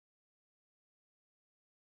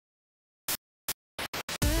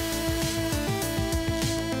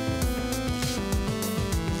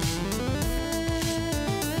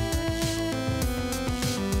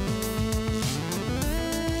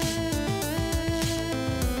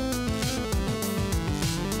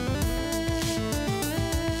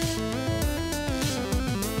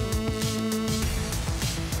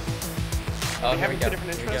Oh, we here we go. two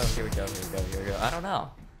different Here we go. intros? Here we go. Here we go. Here we go. I don't know.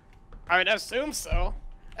 I would assume so.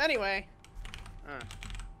 Anyway.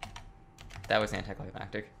 That was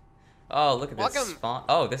anticlimactic. Oh, look at this Welcome. spawn.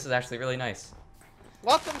 Oh, this is actually really nice.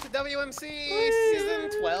 Welcome to WMC Season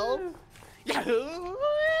 12. Yahoo!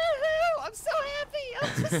 I'm so happy!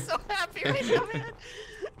 I'm just so happy right now, man!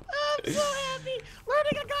 I'm so happy!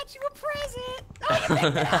 Learning I got you a present! Oh, you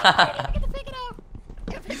picked it up! I didn't even get to pick it up!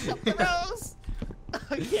 You picked up the rose!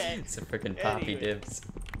 Okay. It's a freaking poppy Anyway. dibs.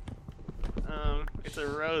 It's a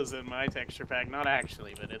rose in my texture pack. Not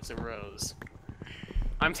actually, but it's a rose.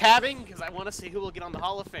 I'm tabbing because I want to see who will get on the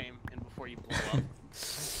Hall of Fame and before you blow up.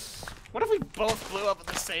 What if we both blew up at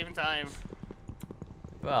the same time?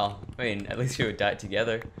 Well, I mean, at least we would die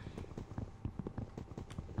together.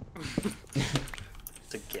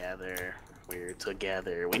 Together. We're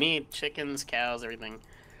together. We need chickens, cows, everything.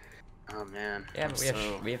 Oh man. Yeah, but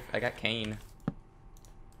we have. I got Kane.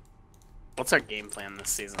 What's our game plan this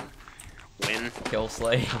season? Win. Kill,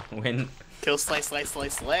 slay, win. Kill, slay, slay, slay,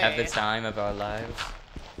 slay. Have the time of our lives.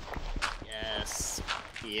 Yes.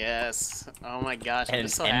 Yes. Oh my gosh. I'm And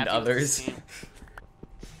just so end happy with this others. team.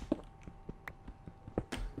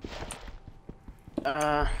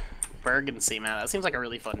 Berg and C-Man. That seems like a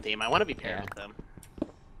really fun team. I want to be paired with them.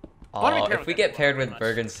 Oh, if we get paired with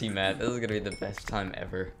Berg and C-Matt, this is gonna be the best time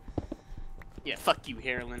ever. Yeah, fuck you,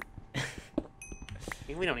 Harlan.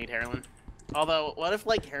 We don't need Harlan. Although, what if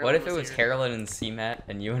like Harlan? What if it was here? Carolyn and C-Matt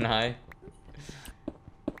and you and I?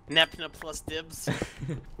 Neptuna plus dibs.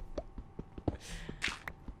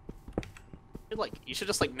 You should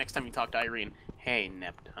just like next time you talk to Irene, hey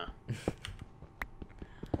Neptuna.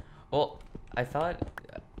 Well, I thought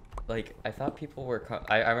people were.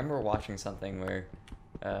 I remember watching something where,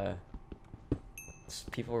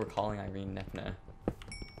 people were calling Irene Nepna.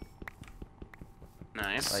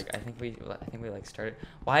 Nice. Like I think we like started.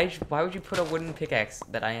 Why would you put a wooden pickaxe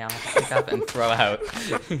that I now have to pick up and throw out?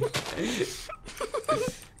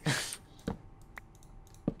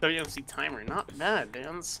 WMC timer, not bad,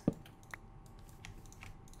 Dan's.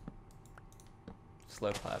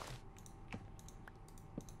 Slow clap.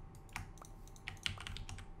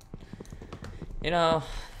 You know,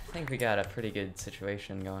 I think we got a pretty good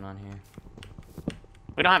situation going on here.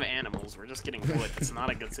 We don't have animals, we're just getting wood. It's not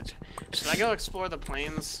a good situation. Should I go explore the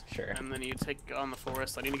plains? Sure. And then you take on the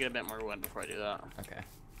forest? I need to get a bit more wood before I do that. Okay.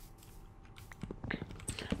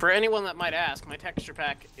 For anyone that might ask, my texture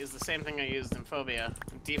pack is the same thing I used in Phobia.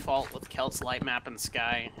 Default with Celt's light map and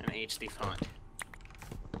sky and HD font.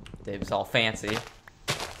 Dibs all fancy.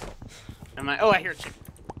 Oh, I hear a chicken.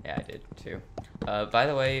 Yeah, I did too. By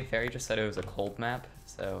the way, Fairy just said it was a cold map,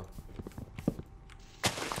 so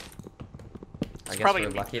I guess we're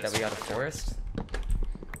lucky that we got a forest.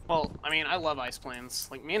 Well, I mean, I love ice plains.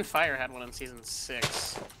 Like, me and Fire had one in Season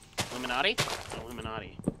 6. Illuminati?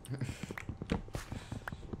 Illuminati.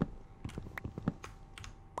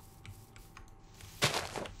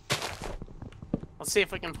 Let's see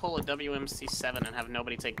if we can pull a WMC 7 and have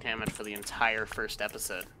nobody take damage for the entire first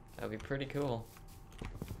episode. That'd be pretty cool.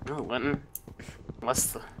 No, it wouldn't. Unless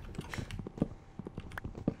the...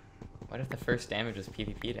 What if the first damage is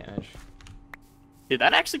PvP damage? Dude,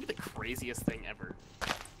 that'd actually be the craziest thing ever.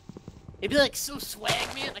 It'd be like so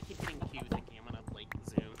swag, man. I keep getting cued thinking I'm gonna, like,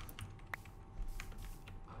 zoom.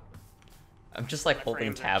 I'm just like My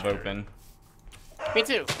holding frames are tab jittering. open. Me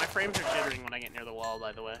too. My frames are jittering when I get near the wall,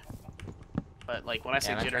 by the way. But, like, when I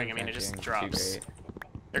say Yeah, my jittering, I frames mean it aren't just doing too drops. great.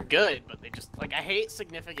 They're good, but they just, like, I hate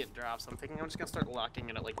significant drops. I'm thinking I'm just gonna start locking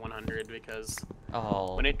it at, like, 100 because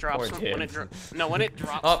Oh, when it drops poor from, when it Dibs. when it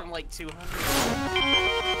drops Oh. from, like, 200...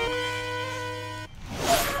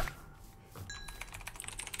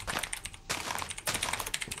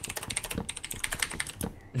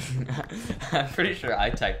 I'm pretty sure I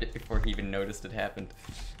typed it before he even noticed it happened.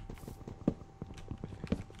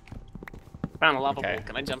 Found a lava Okay. bowl.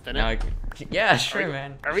 Can I jump in Now it? yeah, sure, Are we,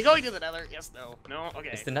 man. Are we going to the nether? Yes, no. No? Okay.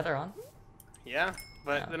 Is the nether on? Yeah,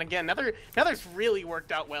 but Yeah. then again, nether's really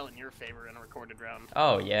worked out well in your favor in a recorded round.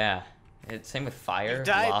 Oh, yeah. Same with fire, You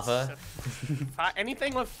died lava.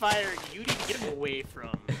 Anything with fire, you need to get away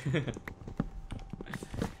from.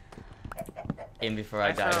 In before I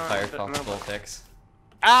I die to found Firefox the- full fix.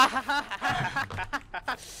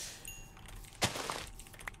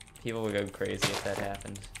 People would go crazy if that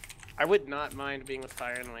happened. I would not mind being with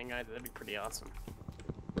fire and wing eyes. That'd be pretty awesome.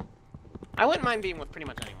 I wouldn't mind being with pretty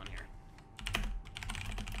much anyone here.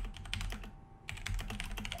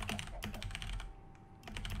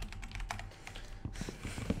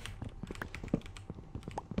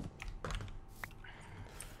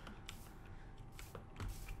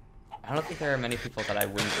 I don't think there are many people that I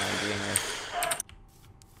wouldn't mind being with.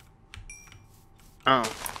 Oh.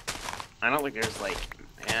 I don't think there's like...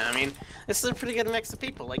 Yeah, I mean, this is a pretty good mix of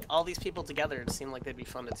people. Like, all these people together, it seemed like they'd be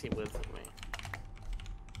fun to team with.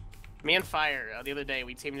 Me and Fire, the other day,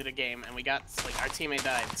 we teamed in a game, and we got, like, our teammate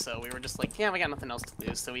died, so we were just like, yeah, we got nothing else to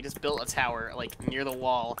lose, so we just built a tower, like, near the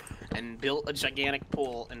wall, and built a gigantic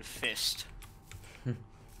pool, and fished.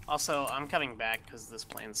 Also, I'm coming back, because this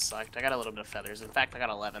plane sucked. I got a little bit of feathers. In fact, I got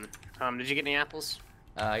 11. Did you get any apples?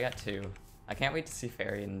 I got 2. I can't wait to see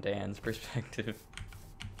Fairy and Dan's perspective.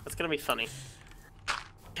 That's gonna be funny.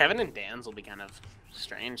 Kevin and Dan's will be kind of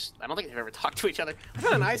strange. I don't think they've ever talked to each other. I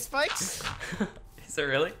got an ice spikes. Is it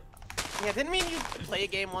really? Yeah, didn't mean you play a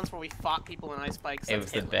game once where we fought people in ice spikes. It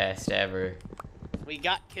was the best ever. We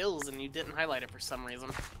got kills and you didn't highlight it for some reason.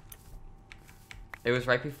 It was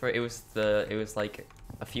right before. It was like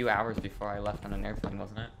a few hours before I left on an airplane,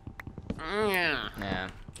 wasn't it? Yeah. Yeah.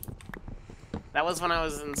 That was when I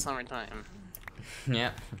was in summertime.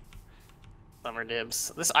 Yeah. Summer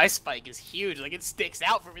dibs. This ice spike is huge. Like, it sticks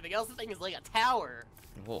out from everything else. The thing is like a tower.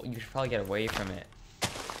 Well, you should probably get away from it.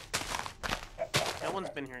 No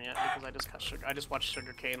one's been here yet because I just got sugar. I just watched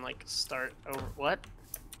Sugarcane like start over. What?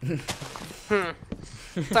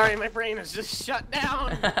 Sorry, my brain is just shut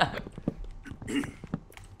down.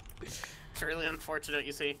 It's really unfortunate,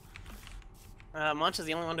 you see. Munch is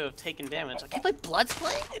the only one to have taken damage. I can't play Blood's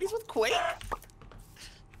playing, and he's with Quake.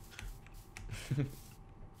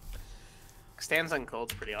 Stands on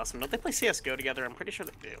Cold's pretty awesome. Don't they play CS:GO together? I'm pretty sure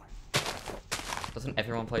they do. Doesn't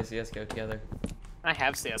everyone play CS:GO together? I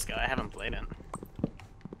have CS:GO. I haven't played it.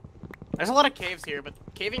 There's a lot of caves here, but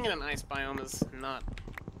caving in an ice biome is not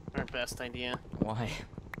our best idea. Why?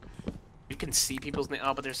 You can see people's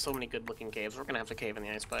oh, but there's so many good-looking caves. We're gonna have to cave in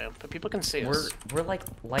the ice biome, but people can see us. We're like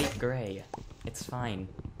light gray. It's fine.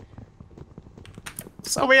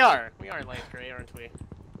 So we are. We are light gray, aren't we?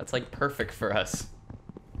 That's like perfect for us.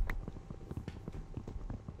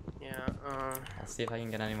 Yeah. I'll see if I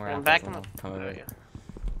can get any more I'm apples. back in and the. I'll come over. Yeah.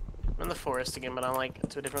 I'm in the forest again, but I'm like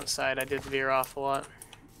to a different side. I did veer off a lot.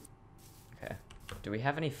 Okay. Do we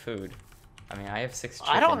have any food? I mean, I have 6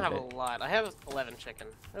 chicken. I don't have a lot. I have 11 chicken.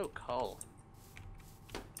 Oh, coal.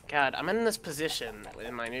 God, I'm in this position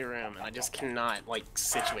in my new room, and I just cannot, like,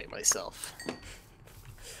 situate myself.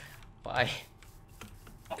 Why?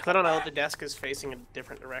 I don't know, the desk is facing a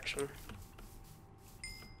different direction.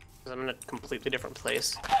 I'm in a completely different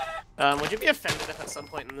place. Would you be offended if at some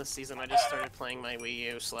point in this season I just started playing my Wii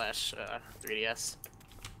U / 3DS?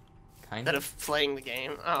 Kind Instead of. of playing the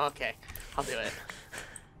game? Oh, okay. I'll do it.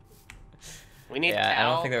 We need Yeah, cow. I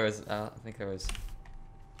don't think there was.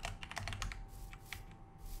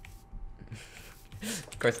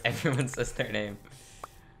 Of course, everyone says their name.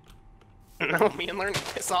 No, me and Learn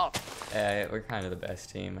to piss off. We're kind of the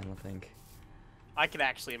best team, I don't think. I could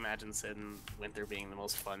actually imagine Sid and Winter being the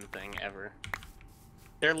most fun thing ever.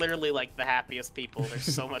 They're literally like the happiest people. They're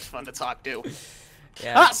so much fun to talk to.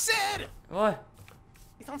 Yeah. Ah, Sid! What?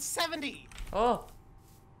 He's on 70. Oh.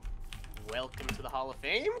 Welcome to the Hall of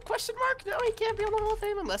Fame? Question mark? No, he can't be on the Hall of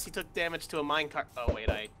Fame unless he took damage to a minecart. Oh wait,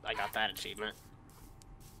 I got that achievement.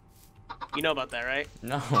 You know about that, right?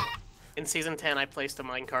 No. In season 10, I placed a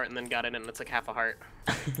minecart and then got in it, and it took half a heart.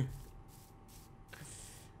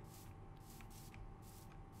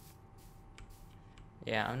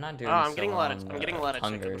 Yeah, I'm not doing. Oh, I'm so getting a lot of. on, I'm getting a lot of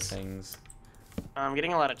hunger chickens. things. I'm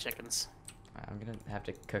getting a lot of chickens. I'm gonna have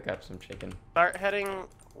to cook up some chicken. Start heading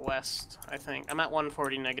west, I think. I'm at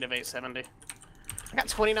 140, negative 870. I got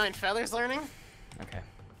 29 feathers learning. Okay.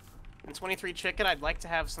 And 23 chicken. I'd like to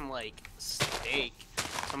have some, like, steak.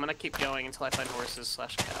 So I'm gonna keep going until I find horses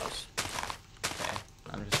 / cows. Okay.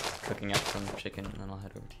 I'm just cooking up some chicken and then I'll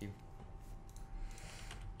head over to you.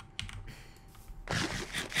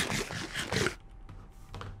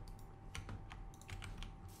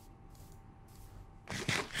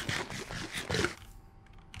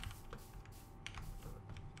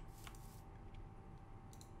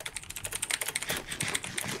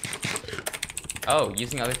 Oh,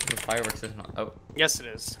 using other people's fireworks is not. Oh. Yes, it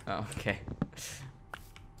is. Oh, okay.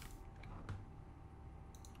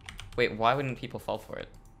 Wait, why wouldn't people fall for it?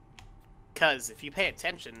 Because if you pay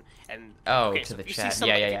attention and Oh, okay, to so the if you chat. see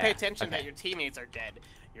somebody, Yeah, if yeah, you pay yeah. attention that Okay. your teammates are dead,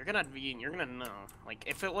 you're gonna know. Like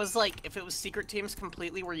if it was secret teams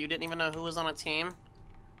completely where you didn't even know who was on a team,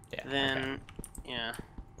 Yeah. then yeah.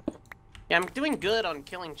 Yeah, I'm doing good on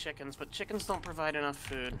killing chickens, but chickens don't provide enough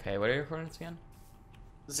food. Okay, what are your coordinates again?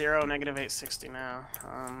 0, negative 860 now. Okay.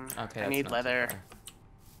 I that's need not too leather. far.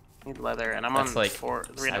 Need leather, and I'm That's on like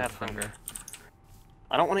 3.5 south hunger.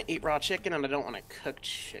 I don't want to eat raw chicken, and I don't want to cook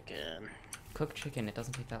chicken. Cook chicken. It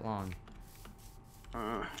doesn't take that long.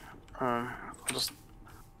 I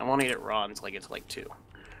won't eat it raw until I get to like 2.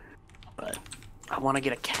 But I want to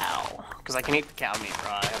get a cow because I can eat the cow meat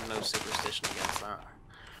raw. I have no superstition against that.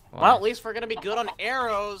 Why? Well, at least we're gonna be good on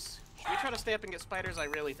arrows. Should we try to stay up and get spiders? I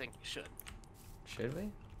really think we should. Should we?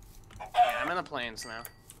 Yeah, I'm in the plains now.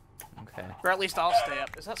 Okay. Or at least I'll stay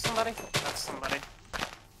up. Is that somebody? That's somebody.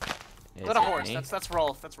 Is that a horse? Me? That's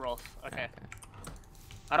Rolf. That's Rolf. Okay.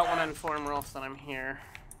 I don't want to inform Rolf that I'm here.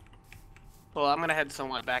 Well, I'm gonna head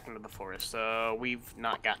somewhat back into the forest, so we've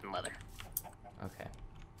not gotten leather. Okay.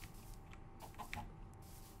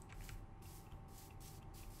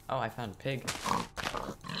 Oh, I found a pig.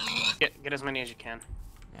 Get as many as you can.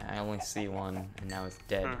 Yeah, I only see one, and now it's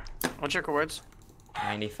dead. What's your coords?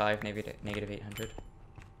 95, negative 800.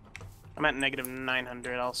 I'm at negative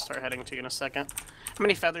 900. I'll start heading to you in a second. How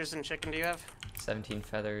many feathers and chicken do you have? 17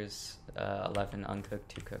 feathers, 11 uncooked,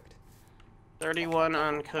 2 cooked. 31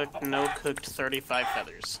 uncooked, no cooked, 35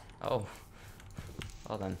 feathers. Oh.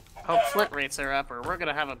 Well then. Hope flint rates are up, or we're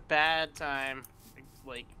gonna have a bad time,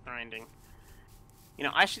 like, grinding. You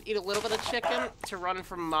know, I should eat a little bit of chicken to run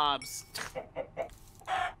from mobs.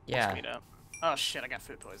 Yeah. Speed up. Oh shit, I got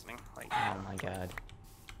food poisoning. Like, Oh my god.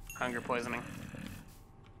 hunger poisoning.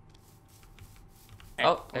 Hey,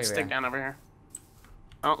 Oh, there let's we stick are. down over here.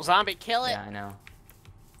 Oh, zombie, kill it! Yeah, I know.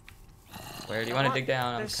 Where do you want to dig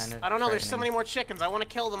down? I'm kind of. I don't know, there's so many more chickens. I want to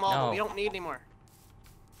kill them all, but we don't need any more.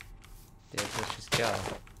 Dude, let's just go.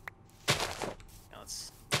 Yeah,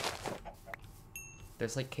 let's...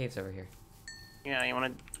 There's like caves over here. Yeah, you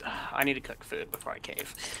want to... I need to cook food before I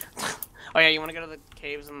cave. Oh yeah, you want to go to the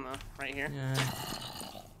caves in the... right here? Yeah.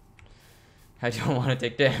 I don't want to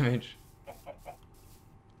take damage.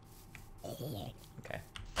 Okay.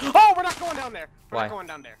 Oh, we're not going down there! We're Why? not going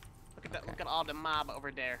down there. Look at that, look at all the mob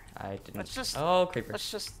over there. I didn't. Let's just... Oh, creeper. Let's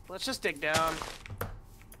just dig down.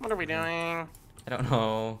 What are we doing? I don't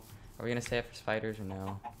know. Are we gonna stay up for spiders or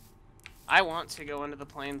no? I want to go into the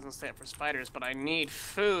plains and stay up for spiders, but I need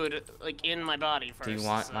food, like, in my body first. Do you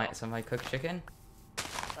want so... some of my cooked chicken?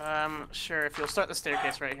 Sure, if you'll start the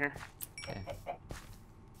staircase right here. Okay.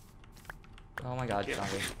 Oh my god, Yeah.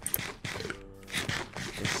 zombie.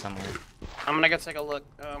 It's somewhere. I'm gonna go take a look.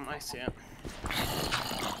 I see it.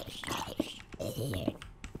 Do you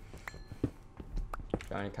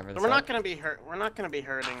want to cover this We're not up? gonna be hurt. We're not gonna be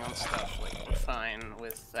hurting on stuff. Like, we're fine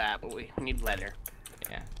with that, but we need leather.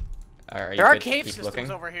 Yeah. Are you There are good to cave keep systems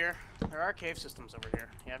looking? over here. There are cave systems over here.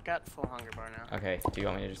 Yeah, I've got full hunger bar now. Okay. Do you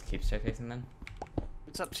want me to just keep staircasing then?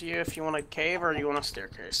 It's up to you if you want a cave or you want a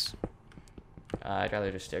staircase. I'd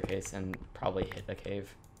rather just staircase and probably hit a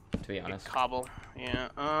cave, to be honest. Cobble. Yeah.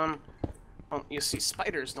 Well, you see,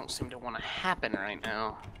 spiders don't seem to want to happen right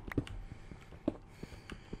now.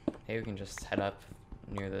 Maybe we can just head up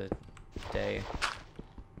near the day.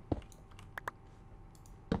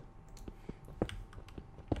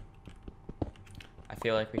 I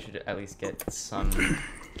feel like we should at least get some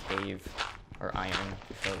cave or iron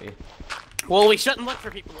before we... Well, we shouldn't look for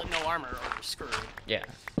people with no armor or we're screwed. Yeah,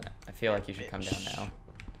 I feel like you should come down now.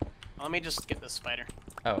 Let me just get this spider.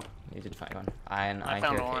 Oh, you did find one. I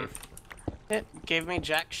found hear a one. cave. It gave me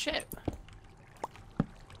jack shit.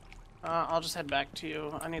 I'll just head back to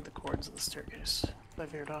you. I need the cords of the staircase. I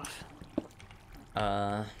veered off.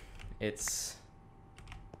 It's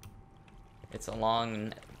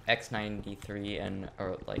along X93 and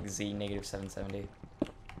or like Z negative 770.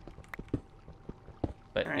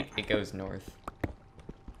 But Alright. it goes north.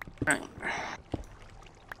 Alright.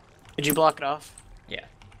 Did you block it off? Yeah.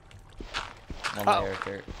 One Oh. layer of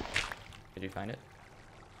dirt. Did you find it?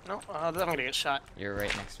 No, then I'm gonna get shot. You're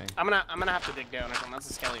right next to me. I'm gonna have to dig down or something. That's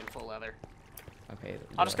a skeleton full leather. Okay.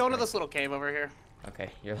 I'll just go into right. this little cave over here. Okay,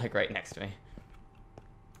 you're like right next to me.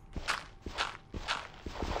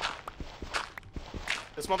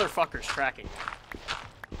 This motherfucker's tracking me.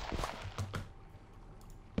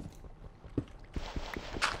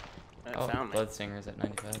 It Oh, found me. Bloodsinger's at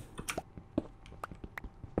 95.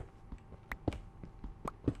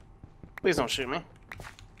 Please don't shoot me.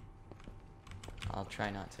 I'll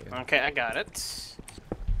try not to. Okay, I got it.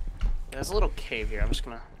 There's a little cave here. I'm just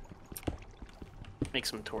gonna make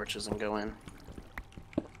some torches and go in.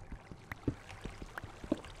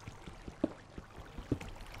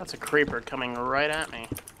 That's a creeper coming right at me.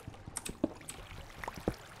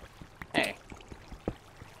 Hey.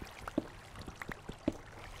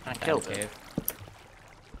 I killed it. Cave.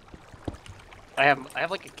 I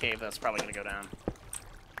have like a cave that's probably gonna go down.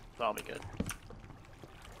 So I'll be good.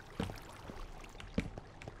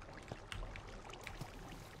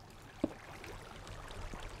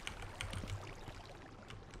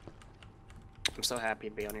 I'm so happy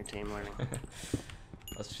to be on your team learning.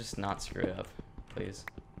 Let's just not screw it up, please.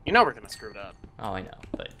 You know we're gonna screw it up. Oh, I know,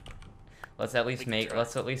 but Let's at least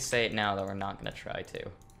let's at least say it now that we're not gonna try to.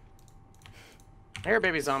 I hear a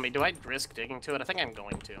baby zombie. Do I risk digging to it? I think I'm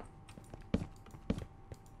going to.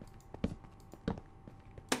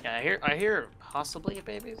 Yeah, I hear possibly a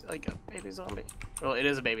baby zombie. Well, it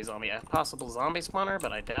is a baby zombie. A possible zombie spawner,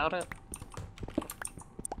 but I doubt it.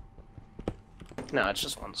 No, it's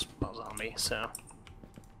just one small zombie, so...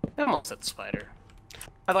 I almost said spider.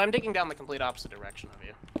 Although I'm digging down the complete opposite direction of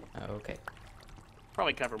you. Oh, okay.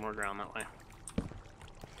 Probably cover more ground that way.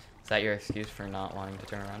 Is that your excuse for not wanting to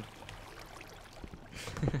turn around?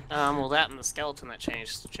 Well, that and the skeleton that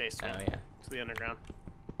chased me Oh, yeah. to the underground.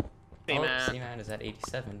 C-Man is at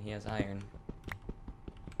 87. He has iron.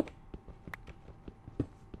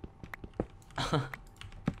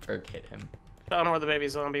 Berg hit him. I don't know where the baby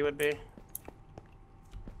zombie would be.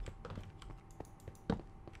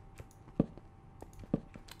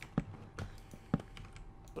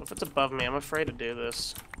 But if it's above me, I'm afraid to do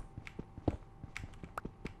this.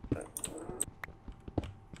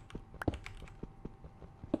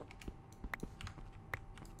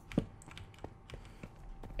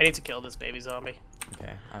 I need to kill this baby zombie.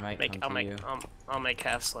 Okay, I might come to you. I'll make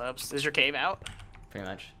half slabs. Is your cave out? Pretty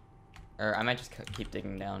much. Or I might just keep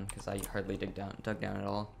digging down because I hardly dug down at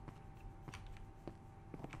all.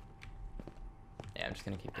 Yeah, I'm just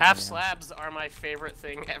gonna keep. Half slabs are my favorite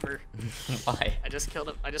thing ever. Why? I just killed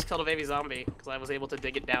a baby zombie because I was able to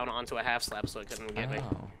dig it down onto a half slab so it couldn't get me.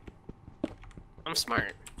 I'm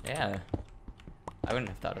smart. Yeah. I wouldn't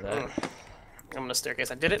have thought of that. I'm gonna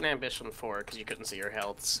staircase. I did it in Ambition 4 because you couldn't see your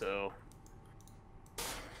health, so.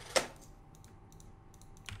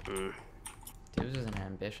 Dude, this is an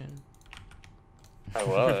ambition. I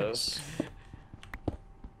was.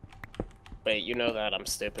 Wait, you know that I'm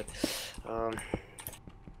stupid.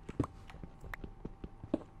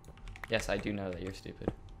 Yes, I do know that you're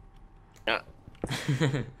stupid. Yeah.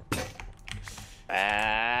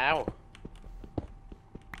 Ow.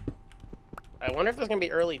 I wonder if there's gonna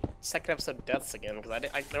be early second episode deaths again, because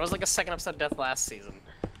there was like a second episode death last season.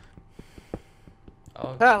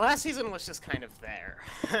 Oh. Last season was just kind of there.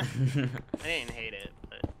 I didn't hate it,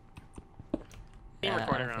 but team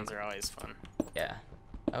recording rounds are always fun. Yeah.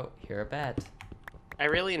 Oh, you're a bat. I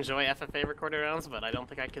really enjoy FFA recording rounds, but I don't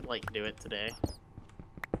think I could like do it today.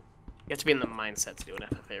 You have to be in the mindset to do an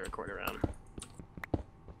FFA recording round.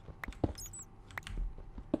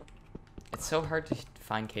 It's so hard to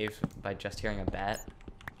find caves by just hearing a bat.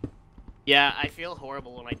 Yeah, I feel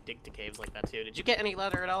horrible when I dig to caves like that too. Did you get any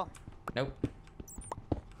leather at all? Nope.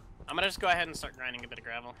 I'm gonna just go ahead and start grinding a bit of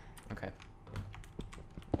gravel. Okay.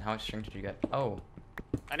 How much string did you get? Oh.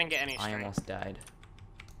 I didn't get any string. I almost died.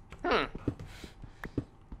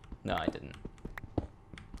 No, I didn't.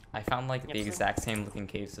 I found like the exact same looking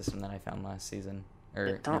cave system that I found last season.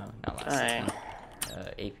 Or no, not last season.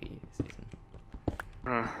 AP season.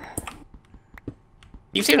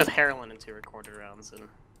 You've seen with heroin in 2 recorded rounds, and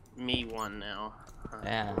me 1 now.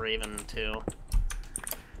 Yeah. Raven 2.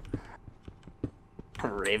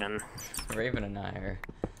 Raven. Raven and I are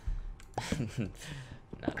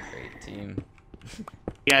not a great team.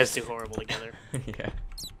 You guys do horrible together. Yeah.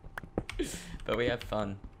 But we have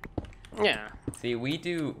fun. Yeah. See,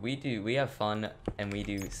 we have fun, and we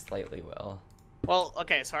do slightly well. Well,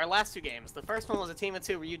 okay, so our last 2 games. The first one was a team of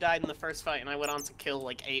 2 where you died in the first fight, and I went on to kill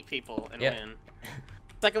like 8 people and win.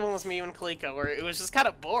 Second one was me and Kaliko, where it was just kind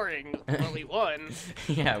of boring, but we won.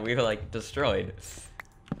 Yeah, we were like destroyed.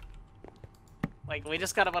 Like, we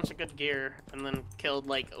just got a bunch of good gear, and then killed,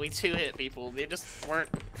 like, we 2-hit people. They just weren't,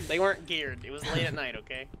 they weren't geared. It was late at night,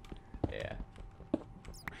 okay? Yeah.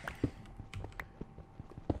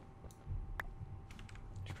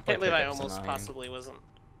 Can't believe I almost possibly wasn't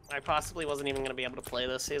even going to be able to play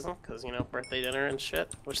this season, because, you know, birthday dinner and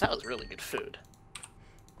shit, which that was really good food.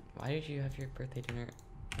 Why did you have your birthday dinner?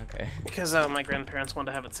 Okay. Because my grandparents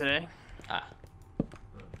wanted to have it today. Ah.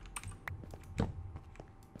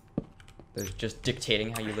 They're just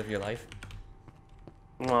dictating how you live your life?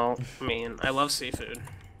 Well, I mean, I love seafood.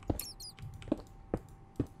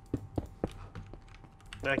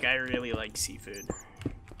 Like, I really like seafood.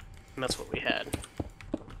 And that's what we had.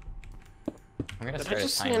 I'm gonna start a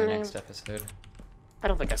timer next episode. I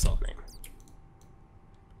don't think I saw a name.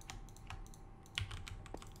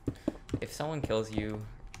 If someone kills you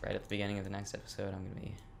right at the beginning of the next episode, I'm gonna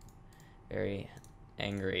be very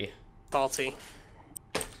angry. Salty.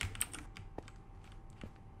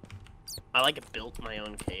 I like built my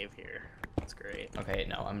own cave here. That's great. Okay,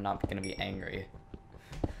 no, I'm not gonna be angry.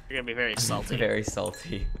 You're gonna be very salty. Very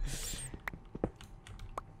salty.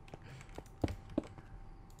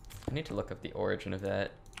 I need to look up the origin of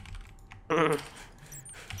that.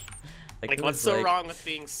 Like what's so wrong with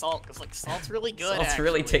being salt? Because like salt's really good. Salt's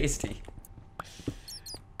really tasty.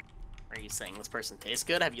 Are you saying this person tastes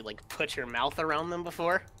good? Have you like put your mouth around them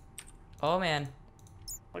before? Oh man.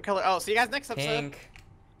 What color? Oh, see you guys next episode. Pink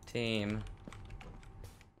team.